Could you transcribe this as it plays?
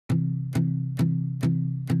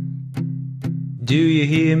Do you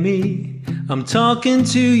hear me? I'm talking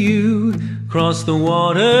to you. Cross the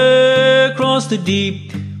water, cross the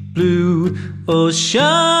deep blue ocean,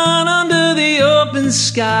 under the open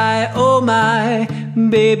sky. Oh my,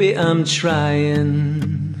 baby, I'm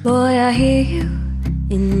trying. Boy, I hear you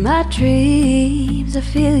in my dreams. I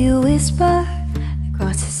feel you whisper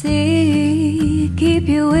across the sea. Keep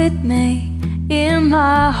you with me in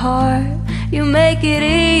my heart. You make it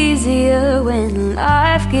easier when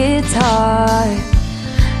life gets hard.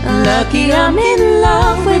 Lucky I'm in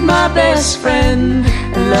love with my best friend.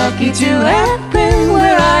 Lucky to have been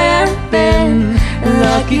where I have been.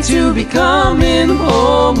 Lucky to be coming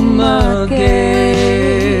home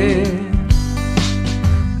again.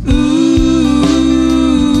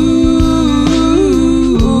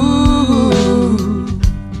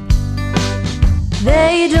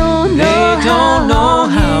 They don't know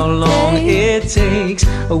how long it takes,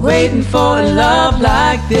 waiting for a love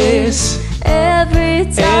like this. Every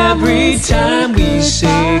time we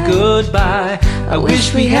say goodbye, I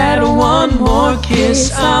wish we had one more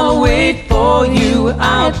kiss. I'll wait for you,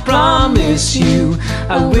 I promise you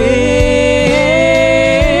I will.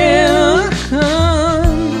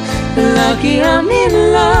 Lucky I'm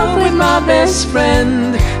in love with my best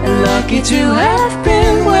friend. Lucky to have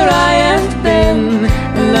been where I have been.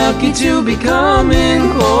 Lucky to be coming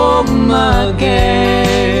home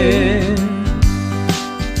again.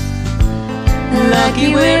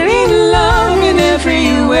 Lucky we're in love in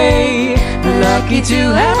every way. Lucky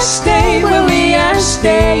to have stayed where we have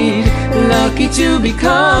stayed. Lucky to be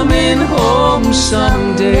coming home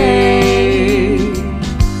someday.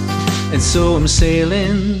 And so I'm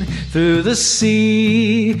sailing through the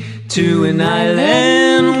sea to an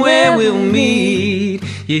island where we'll meet.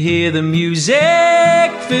 You hear the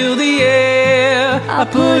music, fill the air. I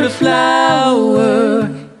put a flower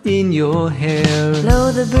in your hair.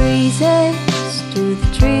 Blow the breezes through the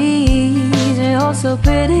trees. You're all so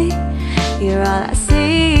pretty, you're all I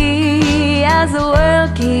see. As the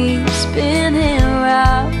world keeps spinning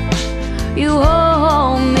round, you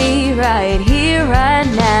hold me right here, right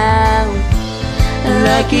now.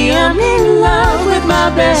 Lucky I'm in love with my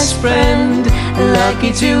best friend.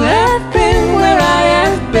 Lucky to have been where I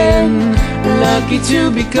have been. Lucky to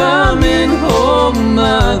be coming home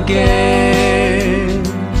again.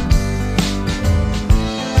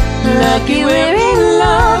 Lucky we're in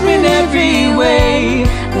love in every way.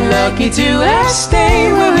 Lucky to have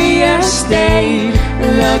stayed where we have stayed.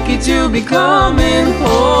 Lucky to be coming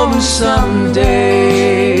home someday.